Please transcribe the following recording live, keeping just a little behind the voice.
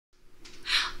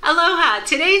Aloha!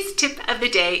 Today's tip of the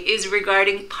day is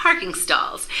regarding parking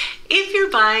stalls. If you're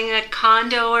buying a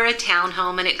condo or a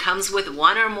townhome and it comes with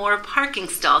one or more parking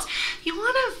stalls, you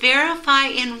want to verify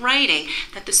in writing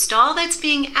that the stall that's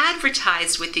being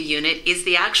advertised with the unit is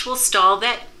the actual stall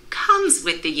that comes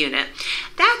with the unit.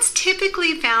 That's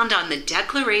typically found on the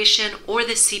declaration or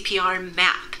the CPR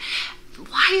map.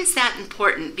 Why is that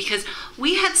important? Because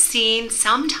we have seen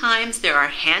sometimes there are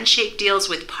handshake deals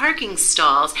with parking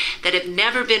stalls that have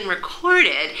never been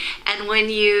recorded, and when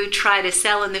you try to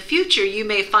sell in the future, you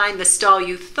may find the stall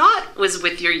you thought was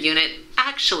with your unit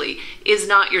actually is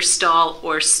not your stall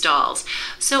or stalls.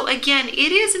 So again,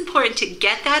 it is important to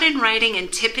get that in writing,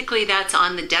 and typically that's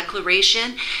on the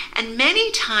declaration. And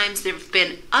many times there have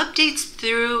been updates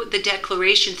through the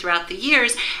declaration throughout the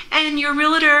years, and your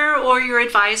realtor or your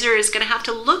advisor is going to have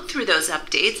to look through those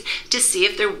updates to see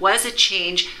if there was a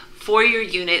change for your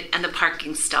unit and the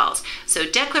parking stalls. So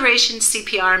declaration,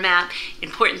 CPR map,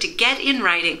 important to get in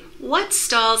writing what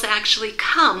stalls actually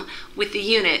come with the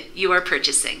unit you are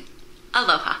purchasing.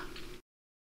 Aloha.